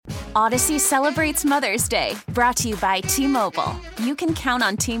Odyssey celebrates Mother's Day, brought to you by T-Mobile. You can count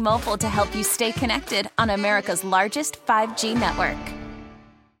on T-Mobile to help you stay connected on America's largest 5G network.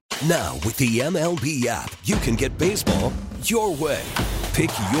 Now, with the MLB app, you can get baseball your way. Pick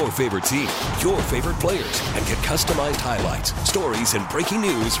your favorite team, your favorite players, and get customized highlights, stories, and breaking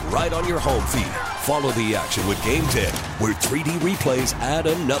news right on your home feed. Follow the action with Game 10, where 3D replays add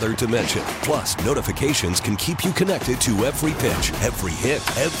another dimension. Plus, notifications can keep you connected to every pitch, every hit,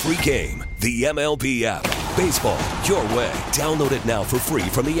 every game. The MLB app. Baseball your way. Download it now for free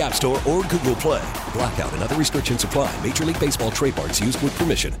from the App Store or Google Play. Blackout and other restrictions apply. Major League Baseball trademarks used with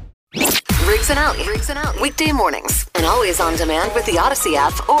permission. Riggs and Out. Weekday mornings. And always on demand with the Odyssey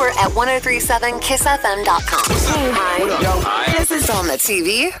app or at 1037kissfm.com. Hey, hi. This is on the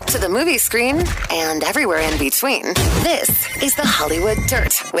TV, to the movie screen, and everywhere in between. This is the Hollywood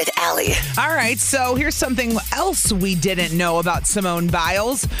Dirt with Allie. All right, so here's something else we didn't know about Simone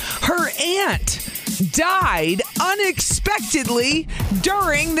Biles. Her aunt died unexpectedly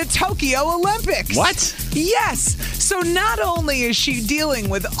during the Tokyo Olympics. What? Yes. So not only is she dealing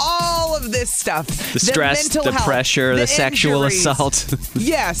with all of this stuff, the stress, the mental health, pressure, the sexual injuries, assault.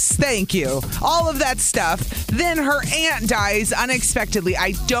 Yes, thank you. All of that stuff. Then her aunt dies unexpectedly.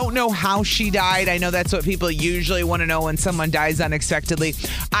 I don't know how she died. I know that's what people usually want to know when someone dies unexpectedly.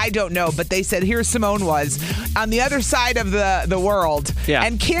 I don't know, but they said here Simone was on the other side of the world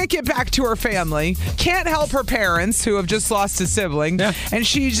and can't get back to her family, can't help her parents who have just lost a sibling, and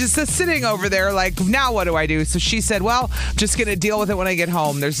she's just sitting over there like, now what do I do? So she said, well, I'm just going to deal with it when I get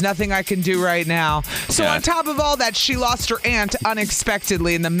home. There's nothing I can do right now. So on top of all that, she lost her aunt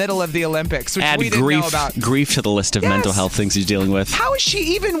unexpectedly in the middle of the Olympics, which we didn't know about. Grief to the list of mental health things he's dealing with. How is she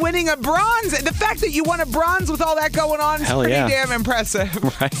even winning a bronze? The fact that you won a bronze with all that going on is pretty damn impressive.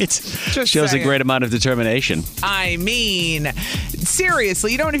 Right? Just shows saying. A great amount of determination. I mean,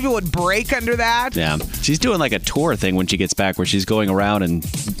 seriously, you know how many people would break under that? Yeah. She's doing like a tour thing when she gets back where she's going around and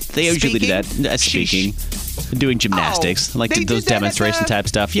they usually do that. Speaking. Doing gymnastics, like those demonstration type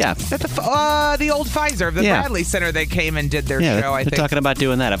stuff. Yeah. At the old Pfizer, the Bradley Center, they came and did their show, I think. They're talking about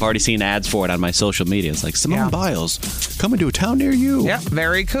doing that. I've already seen ads for it on my social media. It's like, Simone Biles, coming to a town near you. Yeah,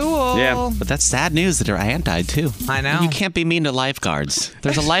 very cool. Yeah, but that's sad news that her aunt died, too. I know. You can't be mean to lifeguards.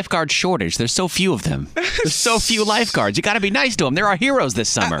 There's a lifeguard shortage. There's so few of them. There's so few lifeguards. You got to be nice to them. There are heroes this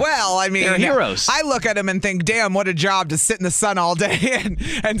summer. Well, I mean, they're heroes. I look at them and think, damn, what a job to sit in the sun all day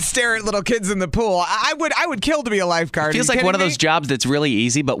and stare at little kids in the pool. I would kill to be a lifeguard. It feels like one of those jobs that's really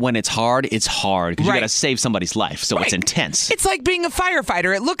easy, but when it's hard because you got to save somebody's life, so it's intense. It's like being a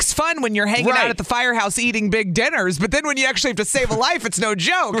firefighter. It looks fun when you're hanging out at the firehouse eating big dinners, but then when you actually have to save a life, it's no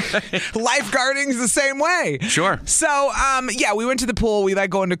joke. Lifeguarding's the same way. Sure. So, we went to the pool. We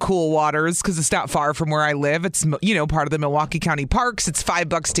like going to Cool Waters because it's not far from where I live. It's, part of the Milwaukee County Parks. It's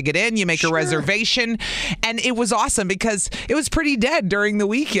 $5 to get in. You make a reservation. And it was awesome because it was pretty dead during the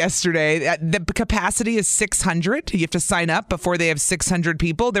week yesterday. The capacity is 600. You have to sign up before they have 600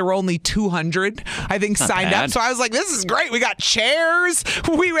 people. There were only 200, I think, signed up. So I was like, this is great. We got chairs.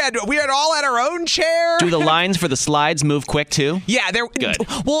 We had all at our own chair. Do the lines for the slides move quick too? Yeah, they're good.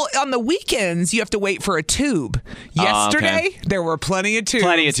 Well, on the weekends, you have to wait for a tube. Yesterday, there were plenty of tubes.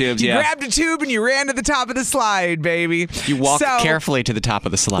 Plenty of tubes, You grabbed a tube and you ran to the top of the slide, baby. You walk carefully to the top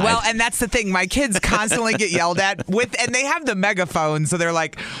of the slide. Well, and that's the thing. My kids constantly get yelled at and they have the megaphone, so they're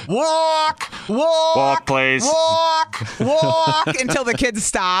like, walk, please. Walk until the kid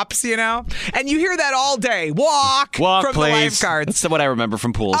stops, And you hear that all day. Walk from please. The lifeguards. That's what I remember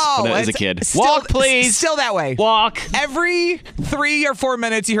from pools when I was a kid. Walk, please. Still that way. Walk. Every 3 or 4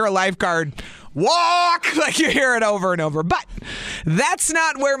 minutes, you hear a lifeguard. Walk! Like you hear it over and over. But that's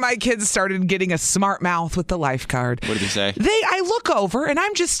not where my kids started getting a smart mouth with the lifeguard. What did he say? I look over and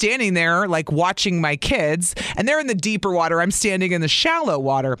I'm just standing there like watching my kids and they're in the deeper water. I'm standing in the shallow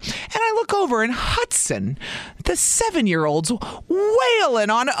water. And I look over and Hudson, the 7-year-old's wailing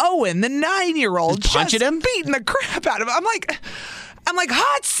on Owen, the 9-year-old. Punching him? Beating the crap out of him. I'm like,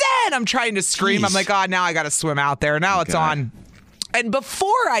 Hudson! I'm trying to scream. Jeez. I'm like, oh, now I got to swim out there. Now it's on. And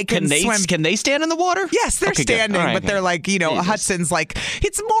before I can swim... Can they stand in the water? Yes, they're standing, but they're like, Hudson's like...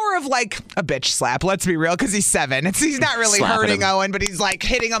 It's more of like a bitch slap, let's be real, because he's 7. He's not really hurting Owen, but he's like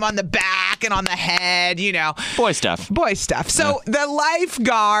hitting him on the back and on the head, Boy stuff. So the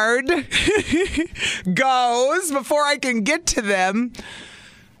lifeguard goes, before I can get to them...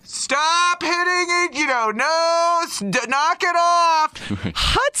 Stop hitting it, knock it off.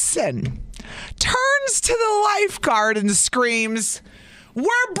 Hudson turns to the lifeguard and screams,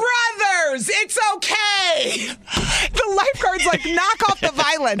 We're brothers. It's okay. The lifeguard's like, knock off the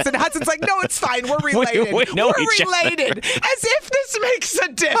violence. And Hudson's like, no, it's fine. We're related. We know We're each related. As if this makes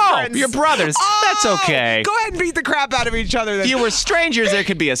a difference. Oh, you're brothers. That's okay. Go ahead and beat the crap out of each other. Then. If you were strangers, there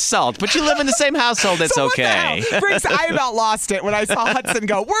could be assault, but you live in the same household. It's So what okay. the hell? Briggs, I about lost it when I saw Hudson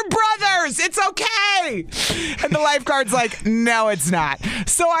go, we're brothers. It's okay. And the lifeguard's like, no, it's not.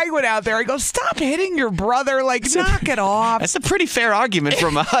 So I went out there. I go, stop hitting your brother. Like, knock it off. That's a pretty fair argument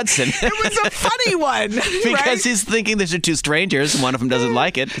from a Hudson. It was a funny one. Because right? he's thinking these are two strangers, and one of them doesn't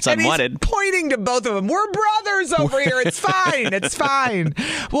like it. It's And unwanted. he's pointing to both of them. We're brothers over here. It's fine. It's fine.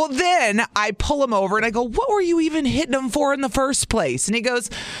 Well, then I pull him over and I go, what were you even hitting him for in the first place? And he goes,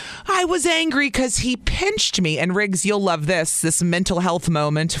 I was angry because he pinched me. And Riggs, you'll love this mental health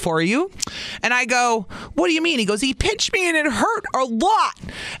moment for you. And I go, what do you mean? He goes, he pinched me and it hurt a lot.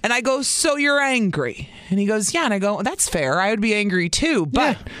 And I go, so you're angry? And he goes, yeah. And I go, that's fair. I would be angry too.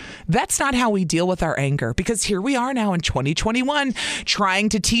 But that's not how we deal with our anger, because here we are now in 2021 trying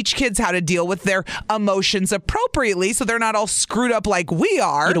to teach kids how to deal with their emotions appropriately so they're not all screwed up like we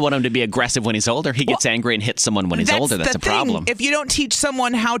are. You don't want him to be aggressive when he's older. He gets angry and hits someone when he's older. That's a problem. If you don't teach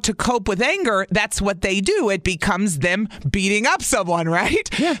someone how to cope with anger, that's what they do. It becomes them beating up someone, right?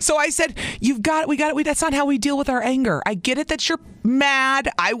 Yeah. So I said, that's not how we deal with our anger. I get it that you're mad.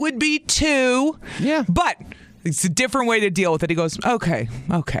 I would be too. Yeah. But it's a different way to deal with it. He goes, okay.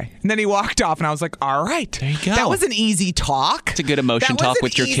 And then he walked off, and I was like, all right. There you go. That was an easy talk. It's a good emotion talk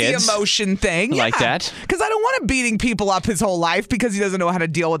with your kids. That was an easy emotion thing. I like that. Because I don't want him beating people up his whole life because he doesn't know how to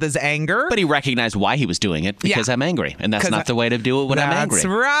deal with his anger. But he recognized why he was doing it, because I'm angry. And that's not the way to do it when I'm angry. That's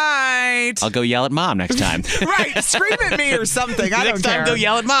right. I'll go yell at mom next time. Right. Scream at me or something. I Next don't time, care. go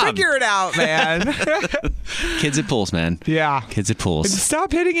yell at mom. Figure it out, man. Kids at pools, man. Yeah. Kids at pools.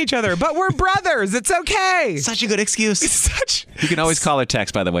 Stop hitting each other. But we're brothers. It's okay. Such a good excuse. You can always call or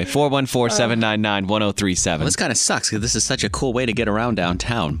text, by the way, 414-799-1037. Well, this kind of sucks because this is such a cool way to get around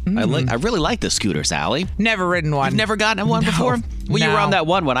downtown. I really like the scooters, Allie. Never ridden one. You've never gotten one before? Well, you were on that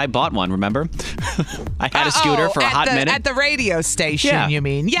one when I bought one, remember? I had a scooter for a hot minute. At the radio station, you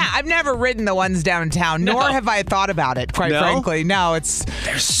mean? Yeah, I've never ridden the ones downtown, nor have I thought about it, quite frankly. No,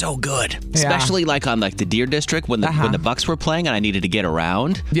 they're so good. Yeah. Especially like on like the Deer District when the Bucks were playing and I needed to get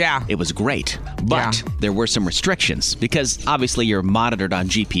around. Yeah. It was great. But there were some restrictions because obviously you're monitored on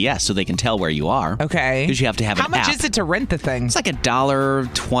GPS so they can tell where you are. Okay. Because you have to have an app. How much is it to rent the thing? It's like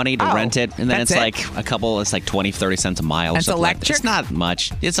 $1.20 to rent it. And then it's like it's like 20-30 cents a mile. It's electric? It's not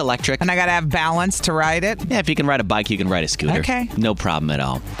much. It's electric. And I got to have balance to ride it? Yeah, if you can ride a bike, you can ride a scooter. Okay. No problem at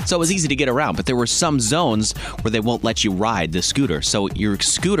all. So it was easy to get around, but there were some zones where they won't let you ride the scooter. So your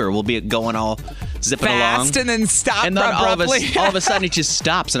scooter will be going all zipping fast along. And then stop and then abruptly. all of a sudden it just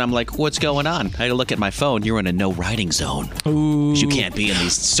stops and I'm like, what's going on? I had to look at my phone. You're in a no riding zone. Ooh. You can't be in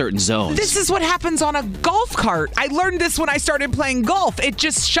these certain zones. This is what happens on a golf cart. I learned this when I started playing golf. It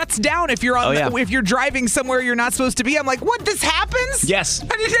just shuts down if you're if you're driving somewhere you're not supposed to be. I'm like, what? This happens? Yes.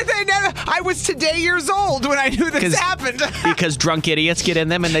 I was today years old when I knew this happened. Because drunk idiots get in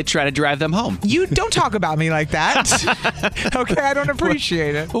them and they try to drive them home. You don't talk about me like that. Okay, I don't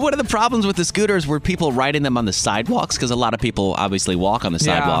appreciate it. Well, one of the problems with the scooters were people riding them on the sidewalks because a lot of people obviously walk on the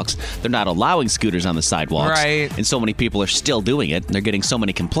sidewalks. They're not allowing scooters on the sidewalks. Right. And so many people are still doing it. They're getting so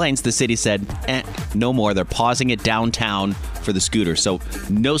many complaints. The city said, no more. They're pausing it downtown for the scooters. So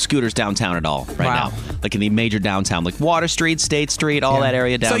no scooters downtown at all now. Like in the major downtown, like Water Street, State Street, all that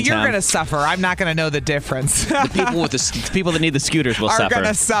area downtown. So you're going to suffer. I'm not going to know the difference. The people that need the scooters will suffer. Are going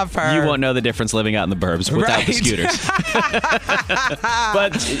to suffer. You won't know the difference living out in the burbs without the scooters.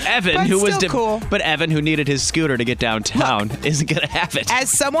 But Evan, who needed his scooter to get downtown, isn't going to have it.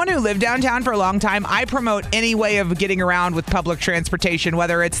 As someone who lived downtown for a long time, I promote any way of getting around with public transportation,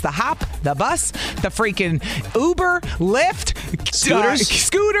 whether it's the hop, the bus, the freaking Uber, Lyft,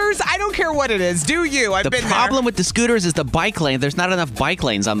 scooters. I don't care what it is. Do you? I've been there. The problem with the scooters is the bike lane. There's not enough bike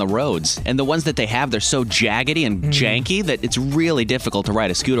lanes on the roads. And the ones that they have, they're so jaggedy and janky that it's really difficult to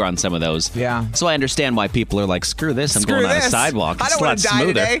ride a scooter on some of those. Yeah. So I understand why people are like, screw this. I'm going on a sidewalk. I don't want to die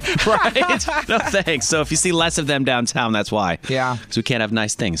today. Right? No thanks. So if you see less of them downtown, that's why. Yeah. Because we can't have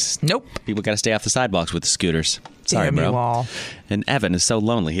nice things. Nope. People got to stay off the sidewalks with the scooters. Sorry, Damn bro. You all. And Evan is so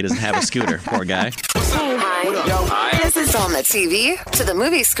lonely. He doesn't have a scooter. Poor guy. Hi. This is on the TV, to the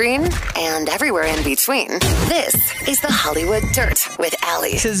movie screen, and everywhere in between. This is the Hollywood Dirt with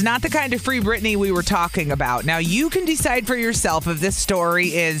Allie. This is not the kind of Free Britney we were talking about. Now, you can decide for yourself if this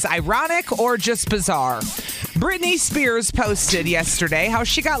story is ironic or just bizarre. Britney Spears posted yesterday how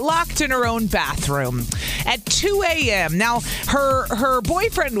she got locked in her own bathroom at 2 a.m. Now, her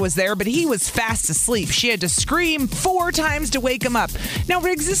boyfriend was there, but he was fast asleep. She had to scream 4 times to wake him up. Now,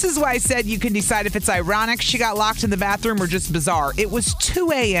 Riggs, this is why I said you can decide if it's ironic she got locked in the bathroom or just bizarre. It was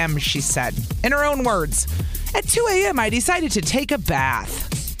 2 a.m., she said, in her own words. At 2 a.m., I decided to take a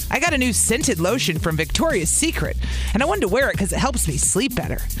bath. I got a new scented lotion from Victoria's Secret, and I wanted to wear it because it helps me sleep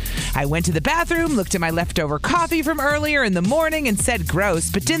better. I went to the bathroom, looked at my leftover coffee from earlier in the morning, and said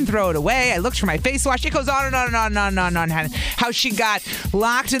gross, but didn't throw it away. I looked for my face wash. It goes on and on and on and on and on and on. How she got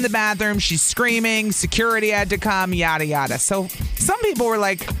locked in the bathroom. She's screaming. Security had to come, yada, yada. So some people were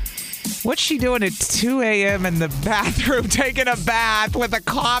like, what's she doing at 2 a.m. in the bathroom, taking a bath with a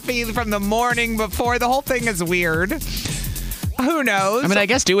coffee from the morning before? The whole thing is weird. Who knows? I mean, I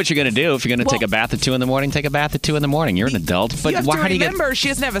guess do what you're going to do. If you're going to take a bath at 2 in the morning, take a bath at 2 in the morning. You're an adult. But you have to remember, she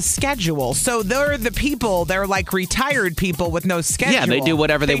doesn't have a schedule. So they're the people, they're like retired people with no schedule. Yeah, they do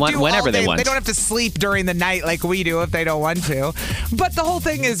whatever they want, whenever they want. They don't have to sleep during the night like we do if they don't want to. But the whole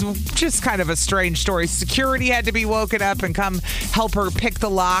thing is just kind of a strange story. Security had to be woken up and come help her pick the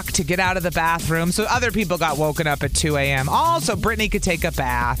lock to get out of the bathroom. So other people got woken up at 2 a.m. Also, Britney could take a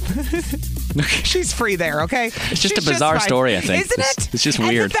bath. She's free there, okay? It's just a bizarre story, I think. Isn't it? It's just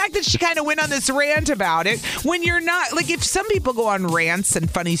weird. And the fact that she kind of went on this rant about it, when you're not, like, if some people go on rants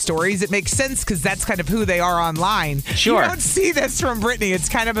and funny stories, it makes sense because that's kind of who they are online. Sure. You don't see this from Britney. It's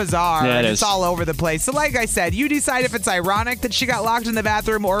kind of bizarre. Yeah, It's all over the place. So like I said, you decide if it's ironic that she got locked in the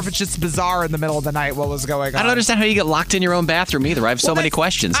bathroom or if it's just bizarre in the middle of the night what was going on. I don't understand how you get locked in your own bathroom either. I have so many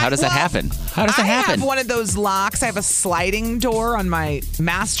questions. How does that happen? How does that happen? I have one of those locks. I have a sliding door on my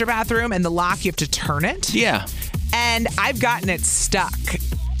master bathroom, and the lock, you have to turn it. Yeah. And I've gotten it stuck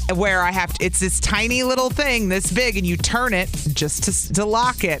where I have to, it's this tiny little thing this big, and you turn it just to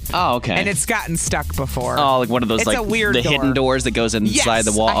lock it. Oh, okay. And it's gotten stuck before. Oh, like one of those, it's like a weird the door. hidden doors that goes inside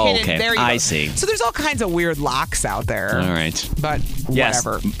the wall. Oh, okay. There you I go. see. So there's all kinds of weird locks out there. All right. But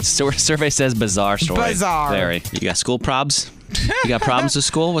whatever. Survey says bizarre story. Bizarre. Very. You got school probs? You got problems with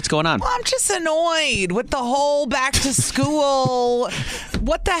school? What's going on? Well, I'm just annoyed with the whole back to school.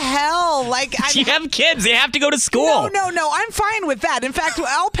 What the hell? Like, you have kids. They have to go to school. No. I'm fine with that. In fact,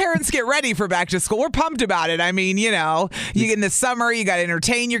 all parents get ready for back to school. We're pumped about it. I mean, you in the summer, you got to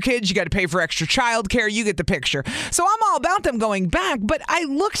entertain your kids. You got to pay for extra childcare. You get the picture. So I'm all about them going back. But I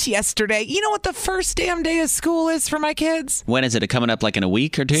looked yesterday. You know what the first damn day of school is for my kids? When is it? Coming up like in a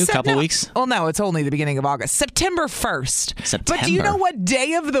week or two? Couple weeks? Well, no, it's only the beginning of August. September 1st. September. But do you know what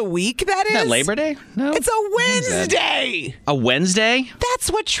day of the week that is? Isn't that Labor Day? No. It's a Wednesday. A Wednesday? That's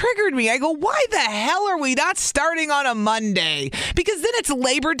what triggered me. I go, why the hell are we not starting on a Monday? Because then it's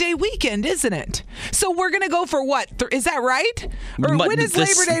Labor Day weekend, isn't it? So we're going to go for what? Is that right? Or when is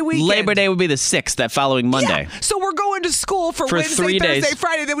Labor Day weekend? Labor Day would be the 6th, that following Monday. Yeah. So we're going to school for Wednesday, 3 days. Thursday,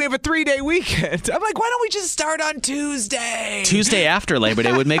 Friday, then we have a 3-day weekend. I'm like, why don't we just start on Tuesday? Tuesday after Labor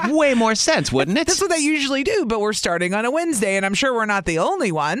Day would make way more sense, wouldn't it? That's what they usually do, but we're starting on a Wednesday, and I'm sure we're not the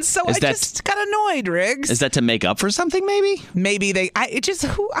only ones. So I just got annoyed, Riggs. Is that to make up for something, maybe? Maybe I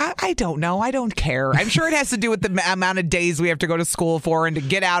don't know. I don't care. I'm sure it has to do with the amount of days we have to go to school for and to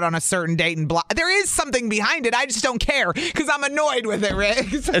get out on a certain date and blah. There is something behind it. I just don't care because I'm annoyed with it,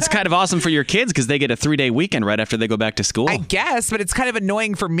 Riggs. It's kind of awesome for your kids because they get a 3-day weekend right after they go back to school. I guess, but it's kind of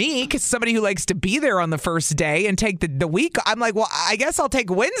annoying for me because somebody who likes to be there on the first day and take the week. I'm like, well, I guess I'll take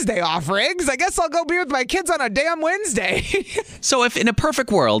Wednesday off, Riggs. I guess I'll go be with my kids on a damn Wednesday. So if in a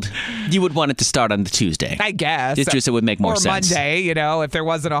perfect world, you would want it to start on the Tuesday. I guess. It's just it would make more sense. Or Monday, if there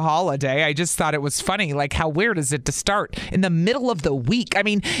wasn't a holiday. I just thought it was funny. Like, how weird is it to start in the middle of the week? I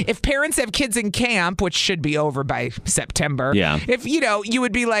mean, if parents have kids in camp, which should be over by September. Yeah. If, you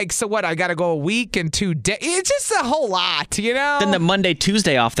would be like, so what? I got to go a week and 2 days. It's just a whole lot, Then the Monday,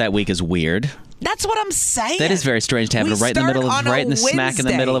 Tuesday off that week is weird. That's what I'm saying. That is very strange to have it right in the middle of smack in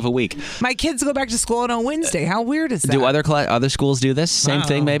the middle of a week. My kids go back to school on a Wednesday. How weird is that? Do other schools do this? Same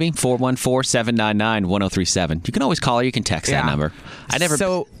thing, maybe? 414-799-1037. You can always call or you can text that number. I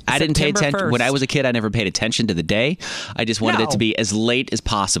didn't pay attention. When I was a kid, I never paid attention to the day. I just wanted it to be as late as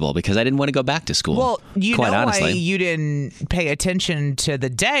possible because I didn't want to go back to school. Well, honestly. why you didn't pay attention to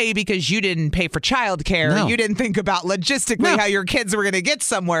the day because you didn't pay for childcare. No. You didn't think about logistically how your kids were going to get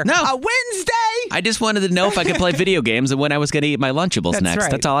somewhere. No. A Wednesday? I just wanted to know if I could play video games and when I was going to eat my Lunchables That's next.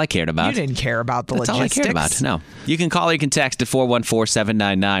 right. That's all I cared about. You didn't care about the That's logistics. all I cared about. No. You can call or you can text at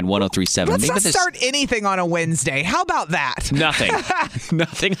 414-799-1037. Let's Maybe not this- start anything on a Wednesday. How about that? Nothing.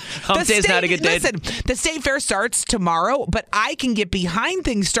 Nothing. Hump Day's not a good day. Listen, the state fair starts tomorrow, but I can get behind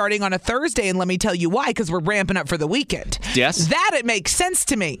things starting on a Thursday, and let me tell you why, because we're ramping up for the weekend. Yes. That it makes sense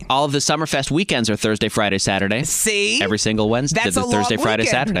to me. All of the Summerfest weekends are Thursday, Friday, Saturday. See? Every single Wednesday. That's the a Thursday, long Friday,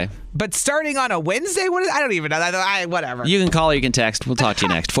 weekend. Saturday. But starting on a Wednesday? I don't even know. Whatever. You can call or you can text. We'll talk to you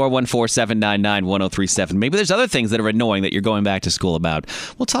next. 414-799-1037. Maybe there's other things that are annoying that you're going back to school about.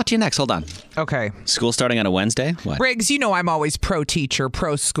 We'll talk to you next. Hold on. Okay. School starting on a Wednesday? What? Riggs, you know I'm always pro-teacher,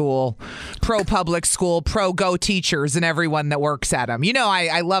 pro-school, pro-public school, pro-go teachers and everyone that works at them. You know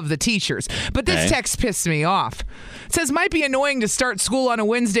I love the teachers. But this Okay. text pissed me off. It says, might be annoying to start school on a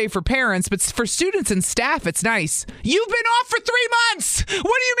Wednesday for parents, but for students and staff, it's nice. You've been off for 3 months. What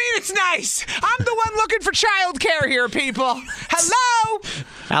do you mean it's nice? I'm the one looking for childcare here, people. Hello?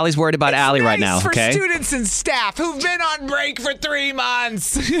 Allie's worried about Allie It's right nice now, for okay? students and staff who've been on break for 3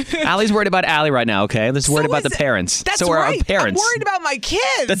 months. Allie's worried about Allie right now, okay? This is worried about the parents. That's so are right. our parents. I'm worried about my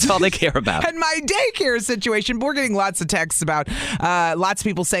kids. That's all they care about. And my daycare situation. We're getting lots of texts about lots of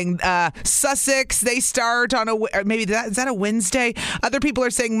people saying Sussex, they start on maybe is that a Wednesday? Other people are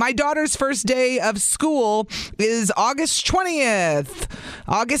saying my daughter's first day of school is August 20th,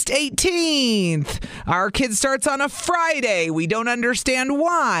 August 18th. Our kid starts on a Friday. We don't understand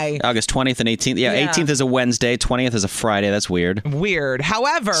why. August 20th and 18th. Yeah, 18th is a Wednesday, 20th is a Friday. That's weird. Weird.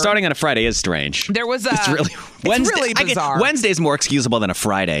 However, Starting on a Friday is strange. there was a. It's really really bizarre. Wednesday's more excusable than a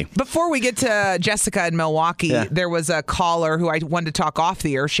Friday. Before we get to Jessica in Milwaukee, Yeah. there was a caller who I wanted to talk off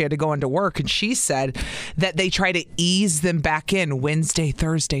the air. She had to go into work, and she said that they try to ease them back in Wednesday,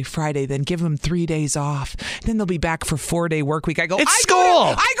 Thursday, Friday, then give them 3 days off. Then they'll be back for 4-day work week. I go, It's I school.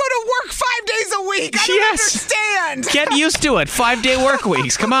 go to work 5 days a week. I don't Yes. understand. Get used to it. 5-day work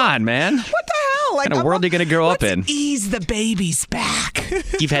weeks. Come on, man. What the hell? What kind of world are you going to grow up in? Let's ease the babies back.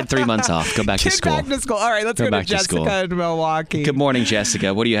 You've had 3 months off. Go back to Get school. back to school. All right, let's Go go to back to school. Jessica in Milwaukee. Good morning,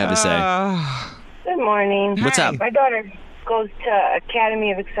 Jessica. What do you have to say? Good morning. What's up? My daughter goes to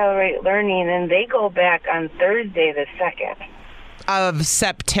Academy of Accelerated Learning, and they go back on Thursday the 2nd. Of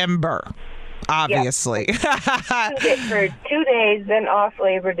September, obviously. For 2 days, then off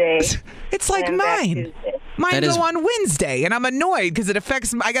Labor Day. It's like and back mine. Tuesday. Mine That go is- on Wednesday, and I'm annoyed because it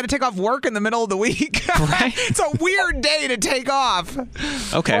affects. I got to take off work in the middle of the week. Right. It's a weird day to take off.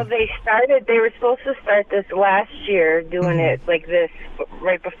 Okay. Well, they were supposed to start this last year, doing it like this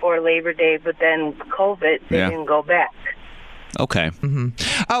right before Labor Day, but then COVID, they Yeah. didn't go back. Okay. Oh,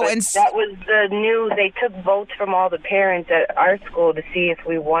 But and that was the new, they took votes from all the parents at our school to see if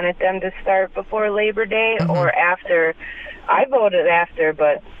we wanted them to start before Labor Day or after. I voted after,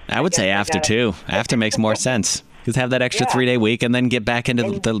 but I would say guess I after, gotta- too. After makes more sense. Just have that extra 3-day week and then get back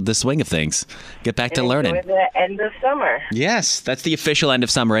into the swing of things. Get back to learning. enjoy the end of summer. Yes, that's the official end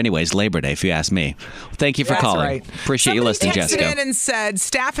of summer anyways, Labor Day, if you ask me. Thank you for That's calling. right. Appreciate you listening, Somebody texted Jessica. in and said,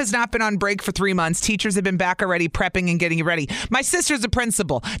 staff has not been on break for 3 months. Teachers have been back already prepping and getting ready. My sister's a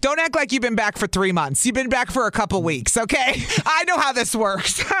principal. Don't act like you've been back for 3 months. You've been back for a couple weeks, okay? I know how this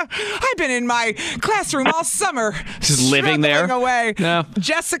works. I've been in my classroom all summer. Just living there? struggling away. No.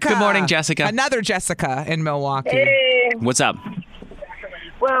 Jessica. Good morning, Jessica. Another Jessica in Milwaukee. Hey. What's up?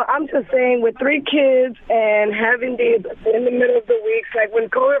 Well, I'm just saying, with 3 kids and having days in the middle of the weeks, like when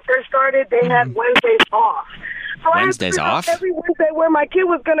COVID first started, they had Wednesdays off. So Wednesdays I had to off? figure out every Wednesday where my kid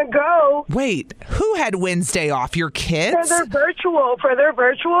was going to go. Wait, who had Wednesday off? Your For kids? their virtual,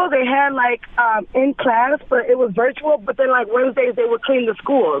 they had like in class, but it was virtual. But then like Wednesdays, they would clean the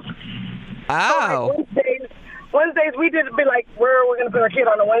schools. Oh. So, like, Wednesdays, we did be like, where are we going to put our kid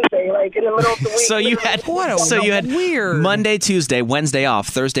on a Wednesday? Like in the middle of the week. So you had weird. Monday, Tuesday, Wednesday off,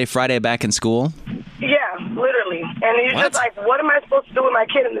 Thursday, Friday back in school? Yeah, literally. And you're What? just like, what am I supposed to do with my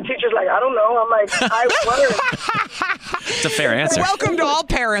kid? And the teacher's like, I don't know. I'm like, I learned. It's a fair answer. Welcome to all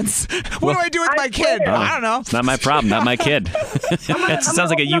parents. What do I do with my kid? swear. I don't know. It's not my problem, not my kid. It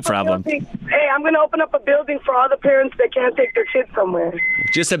sounds like a you problem. Hey, I'm going to open up a building for all the parents that can't take their kids somewhere.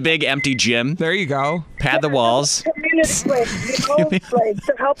 Just a big empty gym. There you go. Pad the walls. Community, like, like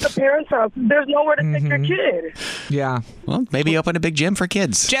to help the parents out. There's nowhere to take your kid. Yeah. Well, maybe open a big gym for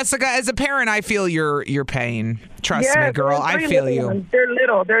kids. Jessica, as a parent, I feel your pain. Trust Yeah, me, girl. they're I feel little you. ones. They're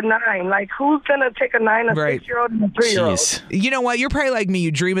little. They're 9. Like, who's going to take a 9, a Right. 6-year-old, and a 3-year-old? Jeez. You know what? You're probably like me.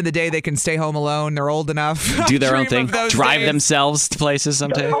 You dream of the day they can stay home alone. They're old enough. Do their own Dream thing. of those Drive days. themselves to places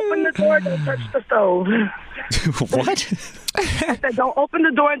someday. Open the door, don't touch the stove. What? I said, don't open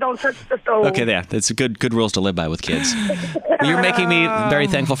the door and don't touch the stove. Okay, yeah, that's good rules to live by with kids. Well, you're making me very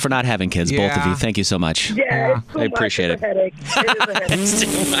thankful for not having kids, both of you. Thank you so much. Yeah, it's too I much. appreciate It's it. a headache. It is a headache. It's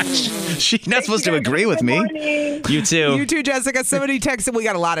too much. She's not supposed to agree with Good me. morning. You too. You too, Jessica. Somebody texted, we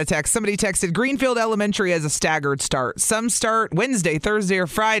got a lot of texts. Somebody texted, Greenfield Elementary has a staggered start. Some start Wednesday, Thursday, or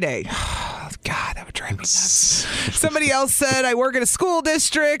Friday. God, that would drive me nuts. Somebody else said, I work at a school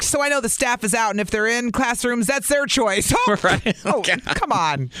district, so I know the staff is out, and if they're in classrooms, that's their choice. Oh, Right. oh come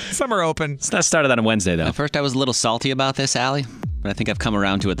on. Some are open. It's not started on a Wednesday, though. At first, I was a little salty about this, Allie, but I think I've come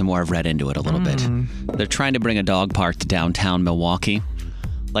around to it the more I've read into it a little bit. They're trying to bring a dog park to downtown Milwaukee,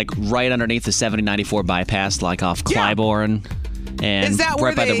 like right underneath the 7094 bypass, like off Clybourne. And Is that where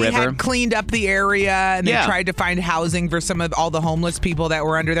right by the they river. had cleaned up the area and they tried to find housing for some of all the homeless people that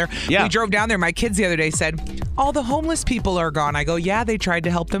were under there? Yeah. We drove down there. My kids the other day said, all the homeless people are gone. I go, yeah, they tried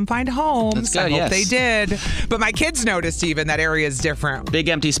to help them find homes. That's good, I hope yes. they did. But my kids noticed even that area is different. Big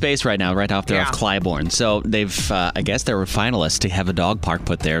empty space right now, right off there off Clybourne. So they've, I guess they were finalists to have a dog park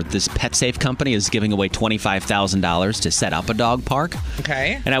put there. This Pet Safe company is giving away $25,000 to set up a dog park.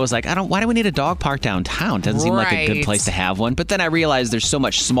 Okay. And I was like, why do we need a dog park downtown? Doesn't seem like a good Right. place to have one. But then I realized there's so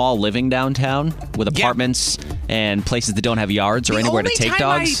much small living downtown with apartments and places that don't have yards or anywhere to take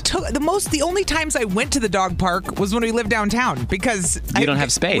dogs. The only times I went to the dog park was when we lived downtown because You don't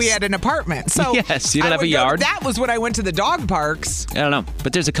have space. We had an apartment. So Yes, you don't I have a would go- yard. That was when I went to the dog parks. I don't know,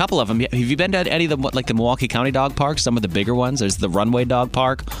 but there's a couple of them. Have you been to any of the like the Milwaukee County dog parks? Some of the bigger ones. There's the Runway Dog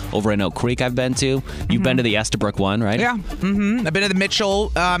Park over in Oak Creek. I've been to. You've been to the Estabrook one, right? Yeah. I've been to the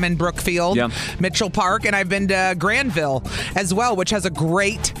Mitchell in Brookfield, Mitchell Park, and I've been to Granville as well, which has a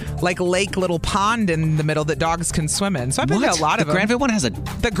great lake little pond in the middle that dogs can swim in. So I've been to a lot of them. The Granville one has a.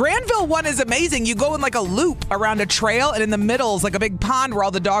 The Granville one is amazing. You go in like a loop around a trail, and in the middle is like a big pond where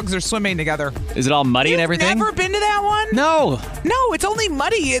all the dogs are swimming together. Is it all muddy and everything? Never been to that one? No. No, it's only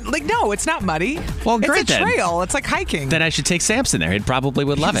muddy. No, it's not muddy. Well, great It's a then. trail. It's like hiking. Then I should take Samson there. He probably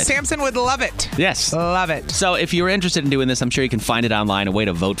would love it. Samson would love it. Yes. Love it. So if you're interested in doing this, I'm sure you can find it online, a way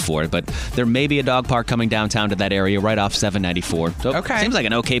to vote for it. But there may be a dog park coming downtown to that area right off 794. So Okay. Seems like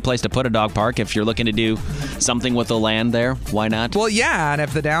an okay place to put a dog park if you're looking to do something with the land there. Why not? Well, yeah, and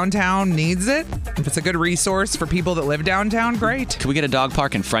if the downtown needs it, if it's a good resource for people that live downtown, great. Can we get a dog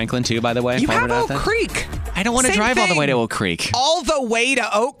park in Franklin too, by the way? You while have we're at Oak that? Creek. I don't want to Same drive all the thing. way to Oak Creek. All the way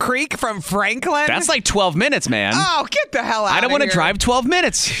to Oak Creek from Franklin? That's like 12 minutes, man. Oh, get the hell out of here. I don't want to drive 12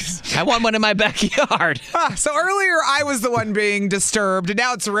 minutes. I want one in my backyard. So earlier I was the one being disturbed, and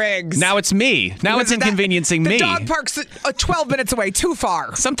now it's Riggs. Now it's me. Now it's inconveniencing me. The dog park's 12 minutes away, too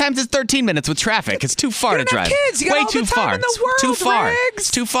far. Sometimes it's 13 minutes with traffic. It's too far You to don't have drive. kids. You got Way all the too time far. in the It's world, too far. Riggs.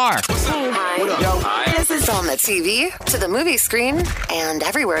 It's too far. Hi. This is on the TV, to the movie screen, and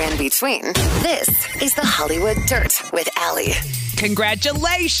everywhere in between. This is the Hollywood Dirt with Allie.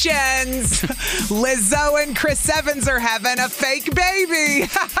 Congratulations! Lizzo and Chris Evans are having a fake baby.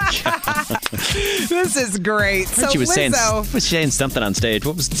 This is great. So She was Lizzo, saying something on stage.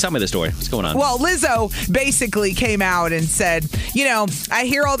 Tell me the story. What's going on? Well, Lizzo basically came out and said, I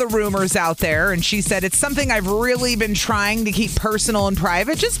hear all the rumors out there, and she said, it's something I've really been trying to keep personal and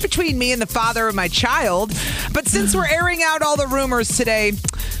private, just between me and the father of my child. But since we're airing out all the rumors today,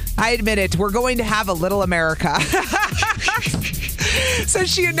 I admit it, we're going to have a little America. So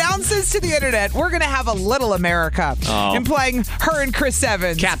she announces to the internet, we're going to have a little America, implying her and Chris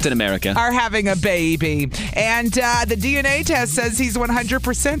Evans, Captain America, are having a baby. And the DNA test says he's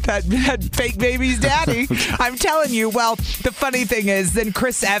 100% that fake baby's daddy. I'm telling you. Well, the funny thing is, then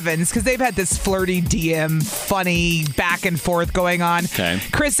Chris Evans, because they've had this flirty DM, funny back and forth going on. Okay.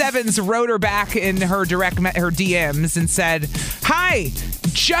 Chris Evans wrote her back in her her DMs and said, "Hi,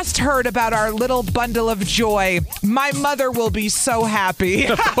 just heard about our little bundle of joy. My mother will be so happy."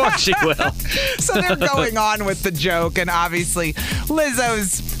 Of course she will. So they're going on with the joke, and obviously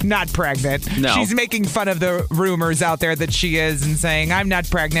Lizzo's not pregnant. No. She's making fun of the rumors out there that she is and saying, I'm not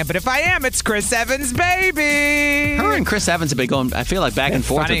pregnant, but if I am, it's Chris Evans' baby. Her and Chris Evans have been going, I feel like, back and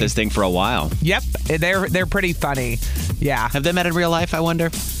forth funny. with this thing for a while. Yep, they're pretty funny. Yeah. Have they met in real life, I wonder?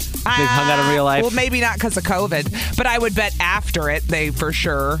 They've hung out in real life? Well, maybe not because of COVID, but I would bet after it, they for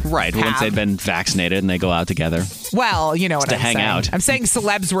sure Right, once have. they've been vaccinated and they go out together. Well, you know what to I'm hang saying. out. I'm saying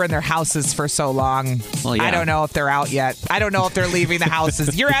celebs were in their houses for so long. Well, yeah. I don't know if they're out yet. I don't know if they're leaving the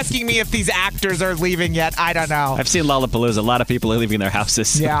houses. You're asking me if these actors are leaving yet. I don't know. I've seen Lollapalooza. A lot of people are leaving their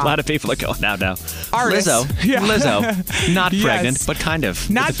houses. Yeah. A lot of people are going out now. Artists. Lizzo. Yeah. Lizzo. Not Yes. pregnant, but kind of.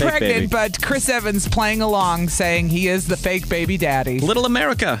 Not with the fake pregnant, baby. but Chris Evans playing along saying he is the fake baby daddy. Little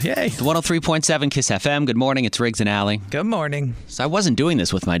America. Yay. 103.7 Kiss FM. Good morning. It's Riggs and Allie. Good morning. So I wasn't doing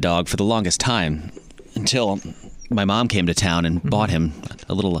this with my dog for the longest time. until my mom came to town and bought him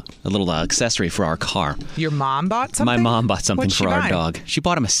a little accessory for our car. Your mom bought something? My mom bought something What'd she for our buy? dog. She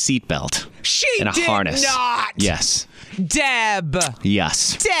bought him a seatbelt. She and a did harness. not. Yes. Deb.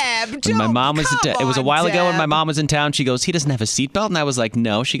 Yes. Deb, When my don't- mom was come it was a on, while ago when my Deb. mom was in town. She goes, "He doesn't have a seatbelt," and I was like,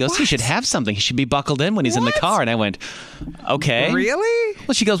 "No." She goes, "He should have something. He should be buckled in when he's in the What? car." And I went, "Okay." Really?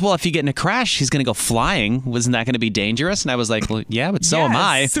 Well, she goes, "Well, if you get in a crash, he's going to go flying. Wasn't that going to be dangerous?" And I was like, "Well, yeah, but so am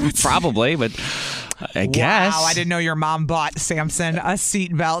I, Yes. probably." But I guess. Wow, I didn't know your mom bought Samson a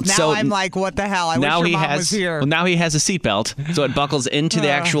seatbelt. Now So I'm like, what the hell? I wish now your he mom has. was here. Well, now he has a seatbelt, so it buckles into the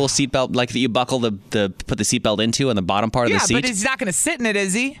actual seatbelt, like that you buckle the put the seatbelt into on the bottom part of yeah, the seat. but he's not going to sit in it,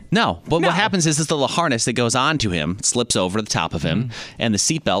 is he? No, but No. what happens is this little harness that goes onto him slips over the top of him, and the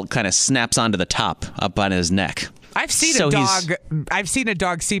seatbelt kind of snaps onto the top up on his neck. I've seen So a he's- dog. I've seen a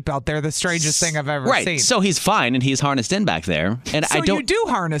dog seatbelt. They're the strangest thing I've ever Right. seen. So he's fine, and he's harnessed in back there. And So I don't. you do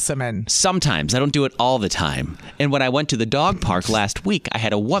harness him in. Sometimes I don't do it all the time. And when I went to the dog park last week, I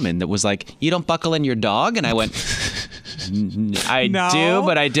had a woman that was like, "You don't buckle in your dog?" And I went, "I No. do,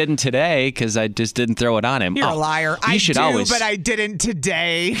 but I didn't today because I just didn't throw it on him." You're Oh, a liar. You I should do, always. but I didn't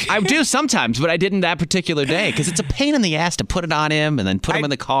today. I do sometimes, but I didn't that particular day because it's a pain in the ass to put it on him and then put him in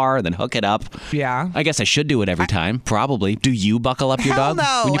the car and then hook it up. Yeah. I guess I should do it every time. Probably. Do you buckle up your Hell dog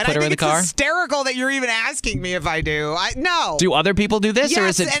no. when you And put I her in think the car? it's hysterical that you're even asking me if I do. No. Do other people do this, or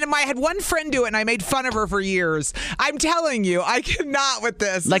Yes, is it and I had one friend do it, and I made fun of her for years. I'm telling you, I cannot with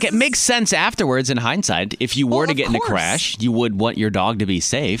this. like it makes sense afterwards in hindsight? If you were Well, to of get in a course. crash, you would want your dog to be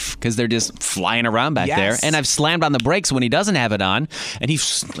safe because they're just flying around back there. Yes. And I've slammed on the brakes when he doesn't have it on, and he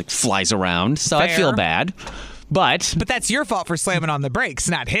like flies around, so I feel Fair. bad. But But that's your fault for slamming on the brakes,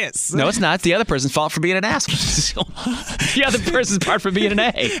 not his. no, it's not. It's the other person's fault for being an asshole. The other person's part for being an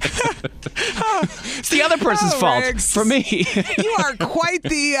A. It's the other person's Oh, fault Riggs. for me. You are quite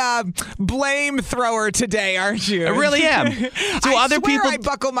the blame thrower today, aren't you? I really am. Do I other swear people? I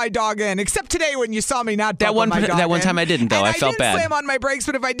buckle my dog in, except today when you saw me not That buckle one- my dog that one in. time I didn't, though. And I felt didn't bad. slam on my brakes,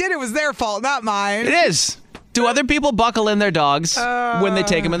 but if I did, it was their fault, not mine. It is. Do other people buckle in their dogs when they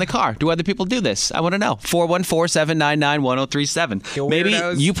take them in the car? Do other people do this? I want to know. 414-799-1037. You Maybe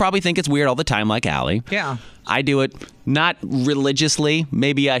weirdos. you probably think it's weird all the time like Allie. Yeah. I do it not religiously.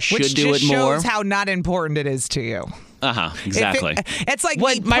 Maybe I should Which do just it more. shows how not important it is to you. Uh-huh. If Exactly. it's like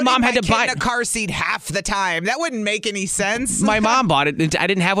What? me My putting mom had my to kid buy- in a car seat half the time. That wouldn't make any sense. My mom bought it. I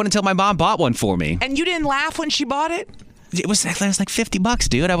didn't have one until my mom bought one for me. And you didn't laugh when she bought it? It was like $50,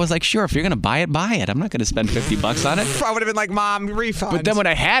 dude. I was like, sure, if you're going to buy it, buy it. I'm not going to spend $50 on it. I would have been like, Mom, refund. But then when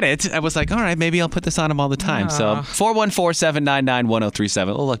I had it, I was like, all right, maybe I'll put this on him all the time. So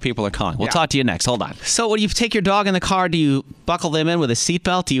 414-799-1037. Oh, look, people are calling. We'll talk to you next. Hold on. So when you take your dog in the car, do you buckle them in with a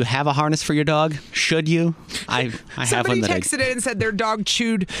seatbelt? Do you have a harness for your dog? Should you? I have Somebody one that texted in and said their dog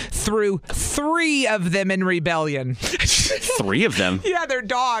chewed through 3 of them in rebellion. 3 of them. Yeah, their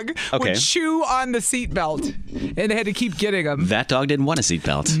dog Okay. would chew on the seatbelt, and they had to keep getting them. That dog didn't want a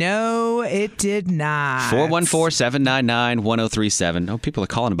seatbelt. No, it did not. 414-799-1037. Oh, people are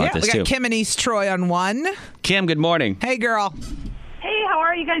calling about Yeah, this we too. got Kim and East Troy on 1. Kim, good morning. Hey, girl. Hey, how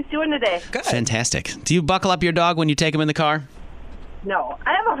are you guys doing today? Good. Fantastic. Do you buckle up your dog when you take him in the car? No,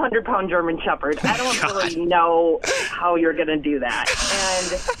 I have a 100-pound German Shepherd. I don't really know how you're going to do that.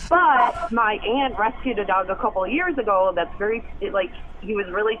 But my aunt rescued a dog a couple of years ago that's he was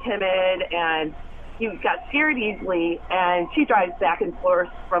really timid and he got scared easily, and she drives back and forth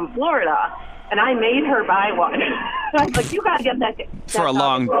from Florida. And I made her buy one. I was like, you got to get that For a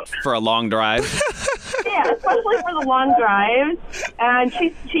long drive. Yeah, especially for the long drives. And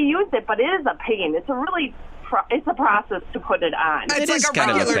she used it, but it is a pain. It's a process to put it on. It's is like a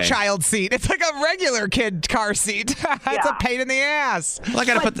kind of a regular pain. child seat. It's like a regular kid car seat. It's Yeah. a pain in the ass. Well,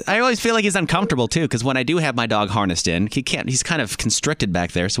 I always feel like he's uncomfortable too, because when I do have my dog harnessed in, he's kind of constricted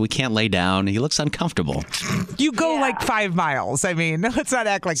back there, so he can't lay down. He looks uncomfortable. You go like 5 miles. I mean, let's not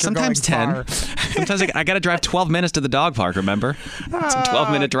act like Sometimes you're 10. going far. Sometimes I got to drive 12 minutes to the dog park, remember? It's a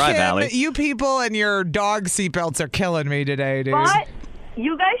 12-minute drive, Kim, Allie. You people and your dog seatbelts are killing me today, dude. But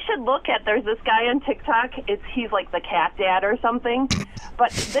you guys should look at, there's this guy on TikTok. He's like the cat dad or something.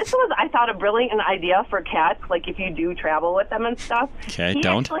 But this was, I thought, a brilliant idea for cats, like if you do travel with them and stuff. Okay, he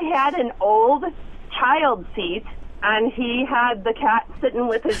don't. actually had an old child seat and he had the cat sitting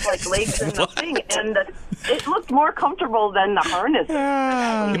with his legs in the thing, and it looked more comfortable than the harness.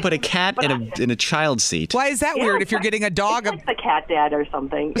 You put a cat in a child seat. Why is that weird? If you're getting a dog, it's like the cat dad or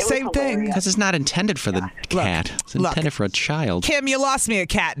something. Same thing. Because it's not intended for the cat. It's intended for a child. Kim, you lost me a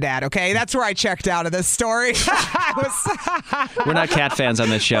cat dad. Okay, that's where I checked out of this story. We're not cat fans on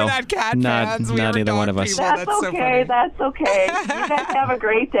this show. We're not cat fans. Not either one of us. That's okay. That's okay. You guys have a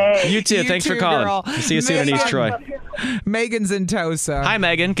great day. You too. Thanks for calling. Girl. See you soon in East Troy. Megan's in Tosa. Hi,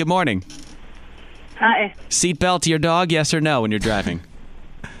 Megan. Good morning. Hi. Seatbelt to your dog, yes or no, when you're driving?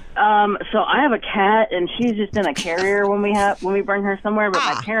 So I have a cat, and she's just in a carrier when we bring her somewhere. But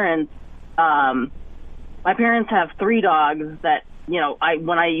my parents have 3 dogs that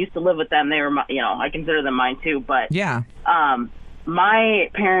when I used to live with them, they were I consider them mine too. But yeah, my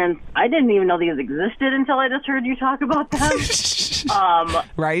parents, I didn't even know these existed until I just heard you talk about them.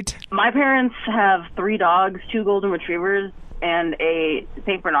 Right. My parents have 3 dogs, 2 golden retrievers, and a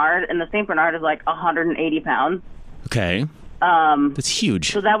St. Bernard, and the St. Bernard is 180 pounds. Okay. That's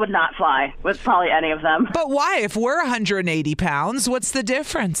huge. So that would not fly with probably any of them. But why? If we're 180 pounds, what's the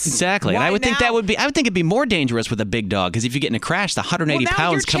difference? Exactly. And I would think it'd be more dangerous with a big dog, because if you get in a crash, the 180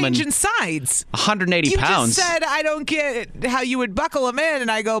 pounds coming. You're changing sides. 180 pounds. You just said, I don't get how you would buckle them in, and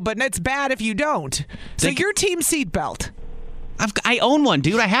I go, but it's bad if you don't. So you're team seatbelt. I own one,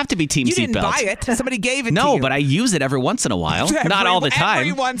 dude. I have to be team seatbelt. You didn't buy it. Somebody gave it to you. No, but I use it every once in a while. Not all the time.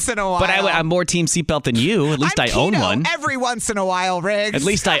 Every once in a while. But I'm more team seatbelt than you. At least I own one. Every once in a while, Riggs. At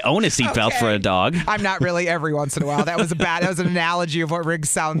least I own a seatbelt for a dog. I'm not really every once in a while. That was an analogy of what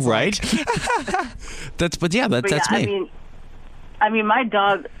Riggs sounds like. That's me. I mean, my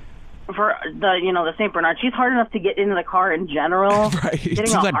dog, for the St. Bernard, she's hard enough to get into the car in general. Right. You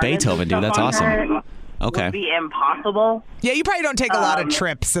got Beethoven, dude. That's awesome. Okay. Would be impossible. Yeah, you probably don't take a lot of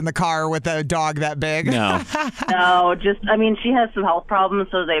trips in the car with a dog that big. No. No, she has some health problems,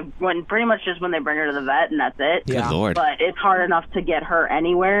 so pretty much just when they bring her to the vet, and that's it. Yeah. Good Lord. But it's hard enough to get her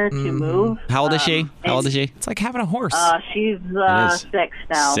anywhere to move. How old is she? It's like having a horse. She's 6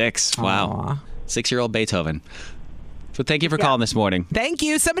 now. 6. Wow. 6-year-old Beethoven. So thank you for calling this morning. Thank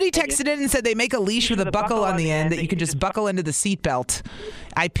you. Somebody texted in and said they make a leash with a buckle on the end that you can just buckle into the seatbelt.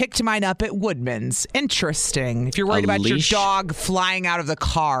 I picked mine up at Woodman's. Interesting. If you're worried about your dog flying out of the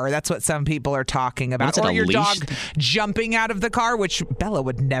car, that's what some people are talking about. Or your dog jumping out of the car, which Bella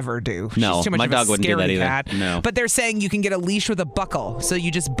would never do. No, She's too much my of a dog wouldn't do that scaredy either. cat. No. But they're saying you can get a leash with a buckle, so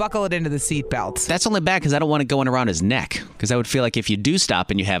you just buckle it into the seatbelt. That's only bad because I don't want it going around his neck, because I would feel like if you do stop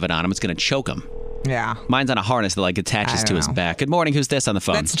and you have it on him, it's going to choke him. Yeah. Mine's on a harness that attaches to his back. Good morning. Who's this on the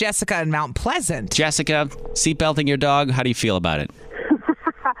phone? That's Jessica in Mount Pleasant. Jessica, seatbelting your dog. How do you feel about it?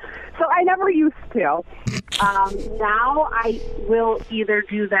 So I never used to. Now I will either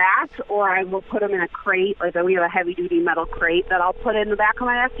do that or I will put them in a crate. We have a heavy-duty metal crate that I'll put in the back of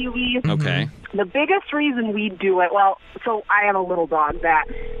my SUV. Okay. The biggest reason we do it, so I have a little dog that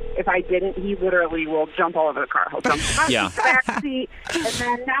if I didn't, he literally will jump all over the car. He'll jump in the back seat. And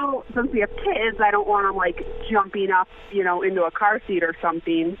then now, since we have kids, I don't want him jumping up, into a car seat or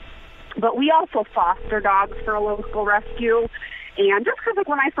something. But we also foster dogs for a local rescue. And just because,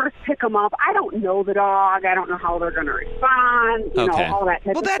 when I first pick them up, I don't know the dog. I don't know how they're going to respond, all that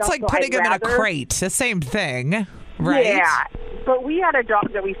type of stuff. Well, that's like putting them in a crate. The same thing, right? Yeah. But we had a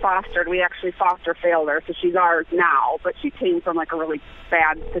dog that we fostered. We actually foster failed her, so she's ours now. But she came from a really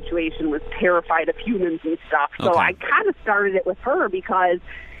bad situation, was terrified of humans and stuff. So I kind of started it with her because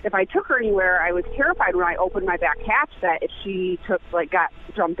if I took her anywhere, I was terrified when I opened my back hatch that if she got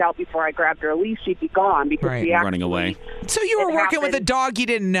jumped out before I grabbed her leash, she'd be gone because she running away. So you were working with a dog you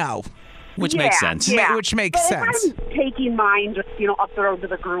didn't know. Which makes sense. Yeah. Which makes sense. If I'm taking mine just, up the road to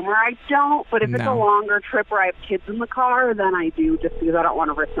the groomer, I don't. But if it's a longer trip where I have kids in the car, then I do, just because I don't want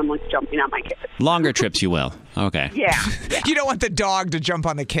to risk them jumping on my kids. Longer trips you will. Okay. Yeah. You don't want the dog to jump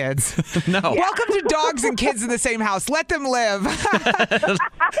on the kids. No. Yeah. Welcome to dogs and kids in the same house. Let them live.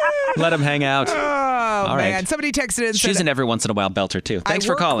 Let them hang out. Oh, all man. right. Somebody texted in. She's an every once in a while belter, too. Thanks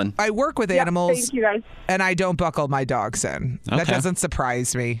for calling. I work with animals. Thank you, guys. And I don't buckle my dogs in. That doesn't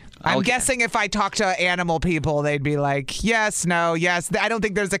surprise me. I'm guessing if I talk to animal people, they'd be like, yes, no, yes. I don't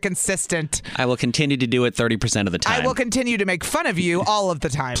think there's a consistent. I will continue to do it 30% of the time. I will continue to make fun of you all of the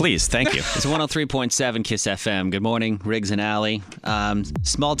time. Please, thank you. It's 103.7 KISS FM. Good morning, Riggs and Alley.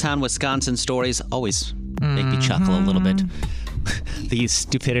 Small town Wisconsin stories always make me chuckle a little bit. The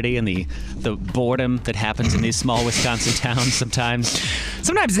stupidity and the boredom that happens in these small Wisconsin towns sometimes.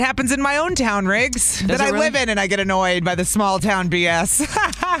 Sometimes it happens in my own town, Riggs, that I live in, and I get annoyed by the small town BS.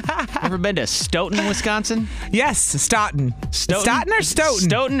 Ever been to Stoughton, Wisconsin? Yes, Stoughton. Stoughton or Stoughton?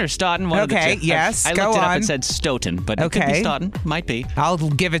 Stoughton or Stoughton. One Okay, of the two. yes, I go looked it up on. and said Stoughton, but it could Okay. be Stoughton. Might be. I'll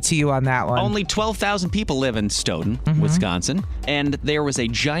give it to you on that one. Only 12,000 people live in Stoughton, Wisconsin, and there was a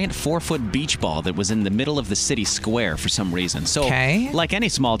giant 4-foot beach ball that was in the middle of the city square for some reason. So, like any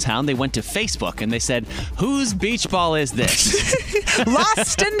small town, they went to Facebook and they said, "Whose beach ball is this?"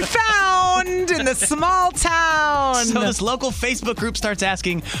 Lost and found in the small town. So this local Facebook group starts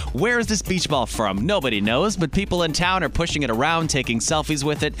asking, "Where is this beach ball from?" Nobody knows, but people in town are pushing it around, taking selfies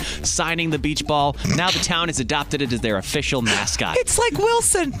with it, signing the beach ball. Now the town has adopted it as their official mascot. It's like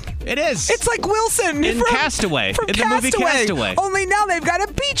Wilson. It is. It's like Wilson in Castaway. From in the movie Castaway. Only now they've got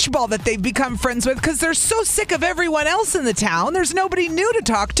a beach ball that they've become friends with because they're so sick of everyone else in the town. There's nobody new to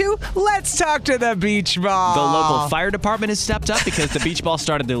talk to. Let's talk to the beach ball. The local fire department has stepped up because the beach ball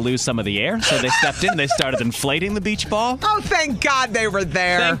started to lose some of the air. So they stepped in. They started inflating the beach ball. Oh, thank God they were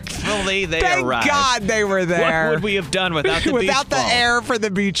there. Thankfully, they Thank arrived. God they were there. What would we have done without the beach ball? Without the air for the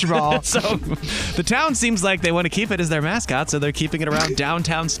beach ball. So the town seems like they want to keep it as their mascot, so they're keeping it around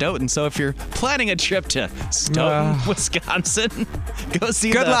downtown Stoughton. So if you're planning a trip to Stoughton, Wisconsin, go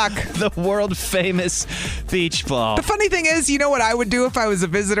see the world famous beach ball. The funny thing is, you know what I would do if I was a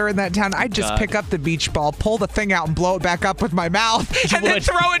visitor in that town? I'd just pick up the beach ball, pull the thing out, and blow it back up with my mouth, and then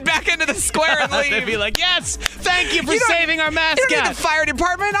throw it back into the square and leave. They'd be like, "Yes, thank you for saving our mascot." You don't need the fire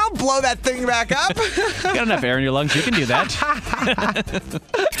department. I'll blow that thing back up. You got enough air in your lungs. You can do that.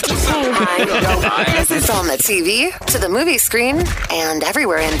 This is on the TV, to the movie screen, and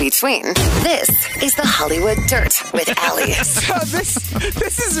everywhere in between. This is the Hollywood Dirt with Allie. So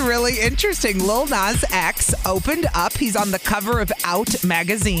this is really interesting. Lil Nas X opened up. He's on the cover of Out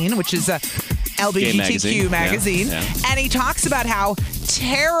magazine, which is a LGBTQ magazine. Yeah. And he talks about how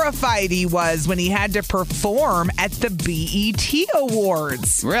terrified he was when he had to perform at the BET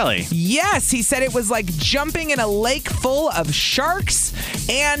Awards. Really? Yes, he said it was like jumping in a lake full of sharks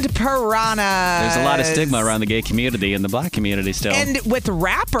and piranhas. There's a lot of stigma around the gay community and the black community still. And with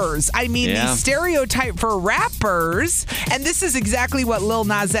rappers, I mean, the stereotype for rappers, and this is exactly what Lil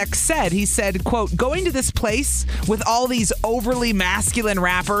Nas X said. He said, quote, "Going to this place with all these overly masculine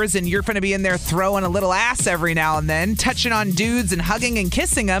rappers and you're going to be in there throwing a little ass every now and then, touching on dudes and hugging and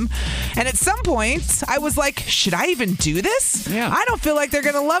kissing them. And at some point, I was like, should I even do this? Yeah. I don't feel like they're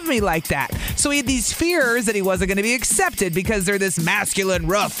going to love me like that." So he had these fears that he wasn't going to be accepted because they're this masculine,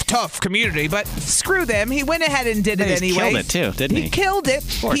 rough, tough community. But screw them. He went ahead and did it anyway. He killed it too, didn't he? He killed it.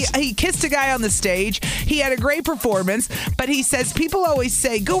 Of course. He kissed a guy on the stage. He had a great performance. But he says people always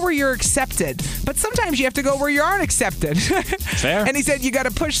say, go where you're accepted. But sometimes you have to go where you aren't accepted. Fair. And he said you got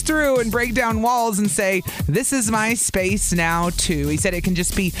to push through and break down walls and say, this is my space now too. He said it can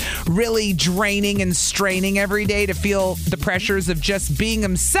just be really draining and straining every day to feel the pressures of just being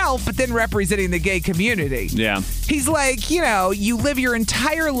himself, but then representing the gay community. Yeah. He's like, you know, you live your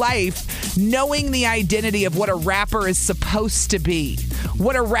entire life knowing the identity of what a rapper is supposed to be,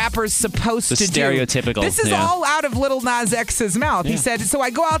 what a rapper is supposed to do. Stereotypical. This is all out of Lil Nas X's mouth. He said, so I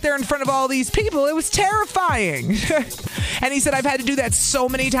go out there in front of all these people. It was terrifying. And he said, I've had to do that so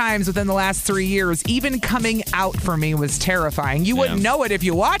many times within the last 3 years. Even coming out for me was terrifying. You wouldn't know it if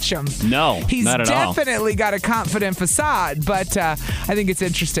you watch him. No, He's not at all. definitely got a confident facade, but I think it's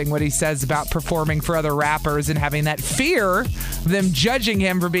interesting what he says about performing for other rappers and having that fear of them judging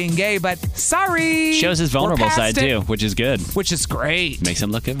him for being gay, but sorry. Shows his vulnerable side too, which is good. Which is great. Makes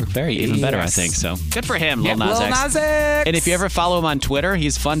him look even better, I think. So good for him, Lil Nas Lil X. Nas X. And if you ever follow him on Twitter,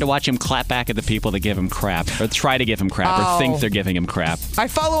 he's fun to watch him clap back at the people that give him crap or try to give him crap or think they're giving him crap. I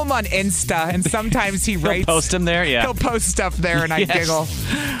follow him on Insta, and sometimes he writes. He'll post him there, yeah. He'll post stuff there, and I giggle.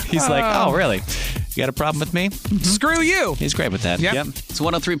 He's like, oh, really? You got a problem with me? Screw you. He's great with that. Yep. It's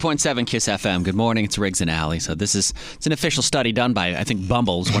 103.7 KISS FM. Good morning. It's Riggs and Alley. So it's an official study done by, I think,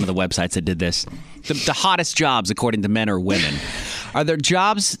 Bumble's one of the websites that did this. The hottest jobs, according to men or women. Are there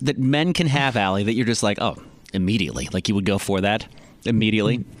jobs that men can have, Alley, that you're just like, oh, immediately? Like you would go for that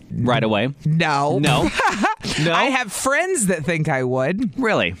immediately? Right away? No. No? No? I have friends that think I would.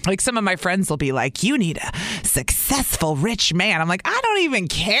 Really? Like some of my friends will be like, you need a successful rich man. I'm like, I don't even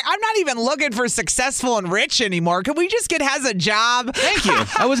care. I'm not even looking for successful and rich anymore. Can we just get has a job? Thank you.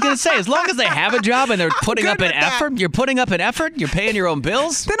 I was going to say, as long as they have a job and they're putting up an effort, you're putting up an effort, you're paying your own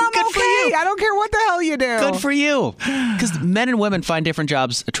bills. Then I'm okay. I don't care what the hell you do. Good for you. Because men and women find different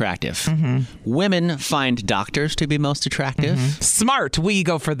jobs attractive. Women find doctors to be most attractive. Smart. We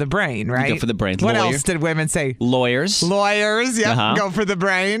go for the brain, right? We go for the brain. What else did women say? Lawyers. Yeah. Go for the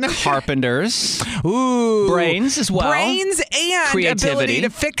brain. Carpenters. Ooh. Brains as well. Brains and creativity. Ability to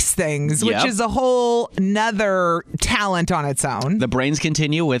fix things, which is a whole nother talent on its own. The brains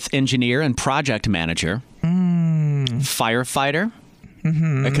continue with engineer and project manager. Firefighter.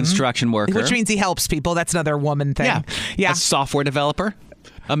 A construction worker. Which means he helps people. That's another woman thing. Yeah. A software developer.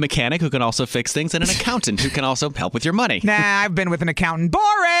 A mechanic who can also fix things, and an accountant who can also help with your money. Nah, I've been with an accountant. Boring!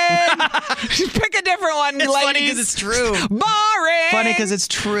 Pick a different one, It's ladies. funny because it's true. Boring! Funny because it's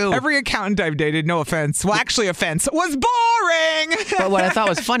true. Every accountant I've dated, no offense, well, actually offense, was boring! But what I thought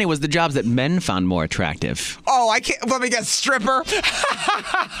was funny was the jobs that men found more attractive. Oh, I can't. Let me guess, stripper.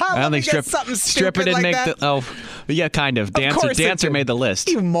 I don't think something stripper didn't like make that. yeah, kind of. Dancer made the list.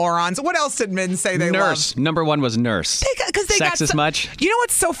 You morons. What else did men say they Nurse. love? Number one was nurse. Because they got Sexist much? You know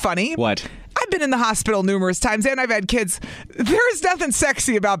what's so funny? What? I've been in the hospital numerous times and I've had kids. There's nothing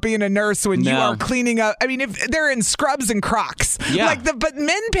sexy about being a nurse when you are cleaning up. I mean, if they're in scrubs and Crocs. Yeah. But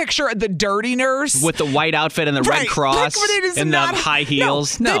men picture the dirty nurse. With the white outfit and the red cross and the high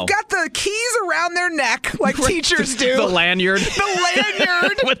heels. No. They've got the keys around their neck like teachers do. The lanyard. The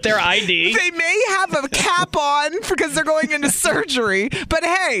lanyard. With their ID. They may have a cap on because they're going into surgery. But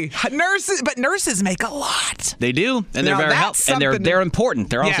hey, nurses make a lot. They do. And they're very helpful. And they're important.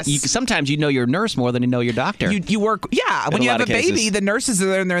 They're also sometimes you know your nurse more than you know your doctor. You work, when you have a baby, the nurses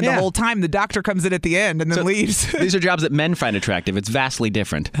are in there the whole time. The doctor comes in at the end and then leaves. These are jobs that men find attractive. It's vastly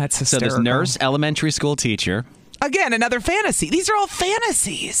different. That's hysterical. So there's nurse, elementary school teacher. Again, another fantasy. These are all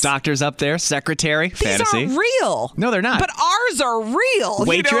fantasies. Doctors up there, secretary, fantasy. These aren't real. No, they're not. But ours are real.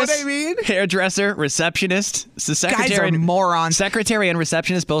 Waitress, you know what I mean? Hairdresser, receptionist, secretary. Guys are morons. Secretary and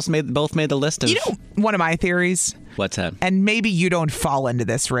receptionist both made the list of. You know, one of my theories. What's that? And maybe you don't fall into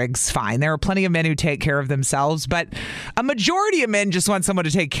this, Riggs. Fine. There are plenty of men who take care of themselves, but a majority of men just want someone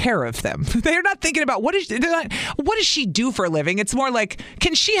to take care of them. They're not thinking about what does she do for a living? It's more like,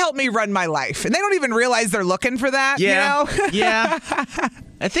 can she help me run my life? And they don't even realize they're looking for that. Yeah. You know? Yeah.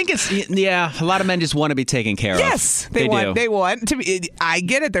 I think a lot of men just want to be taken care of. Yes, they want to be. I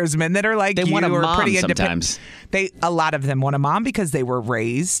get it. There's men that are like they want a mom pretty sometimes. A lot of them want a mom because they were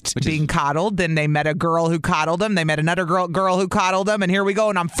raised being coddled. Then they met a girl who coddled them. They met another girl who coddled them. And here we go.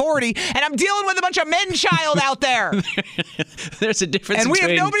 And I'm 40 and I'm dealing with a bunch of men child out there. There's a difference. And we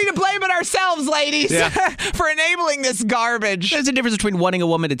have nobody to blame but ourselves, ladies, for enabling this garbage. There's a difference between wanting a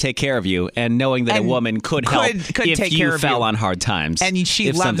woman to take care of you and knowing that a woman could help if you fell on hard times. And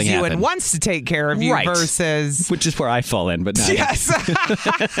she loves you and wants to take care of you versus... Which is where I fall in, but not. Yes.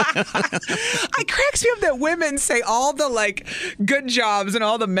 It cracks me up that women say all the good jobs and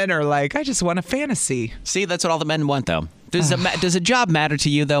all the men are like, I just want a fantasy. See, that's what all the men want, though. Does a job matter to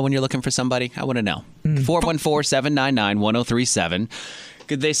you, though, when you're looking for somebody? I want to know. 414-799-1037.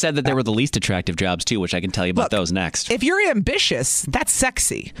 They said that they were the least attractive jobs, too, which I can tell you about those next. If you're ambitious, that's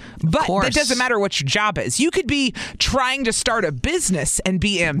sexy. But that doesn't matter what your job is. You could be trying to start a business and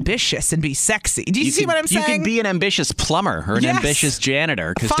be ambitious and be sexy. Do you see what I'm saying? You can be an ambitious plumber or an ambitious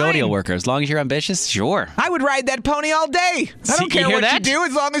janitor, custodial worker. As long as you're ambitious, sure. I would ride that pony all day. I don't care what you do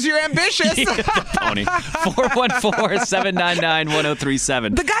as long as you're ambitious. The pony.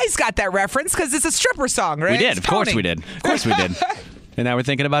 414-799-1037. The guys got that reference because it's a stripper song, right? We did. Of course we did. Of course we did. And now we're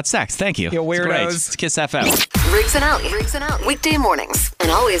thinking about sex. Thank you. You weirdos. It's Kiss FM. Riggs and Out. Weekday mornings. And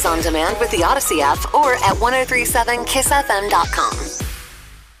always on demand with the Odyssey app or at 1037kissfm.com.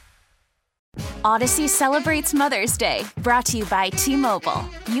 Odyssey celebrates Mother's Day, brought to you by T-Mobile.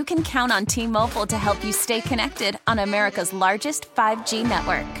 You can count on T-Mobile to help you stay connected on America's largest 5G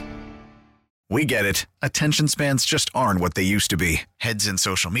network. We get it. Attention spans just aren't what they used to be. Heads in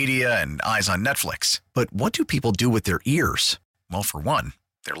social media and eyes on Netflix. But what do people do with their ears? Well, for one,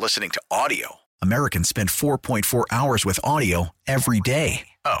 they're listening to audio. Americans spend 4.4 hours with audio every day.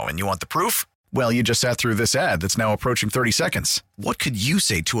 Oh, and you want the proof? Well, you just sat through this ad that's now approaching 30 seconds. What could you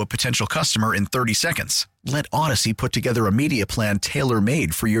say to a potential customer in 30 seconds? Let Odyssey put together a media plan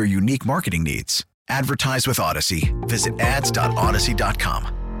tailor-made for your unique marketing needs. Advertise with Odyssey. Visit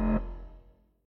ads.odyssey.com.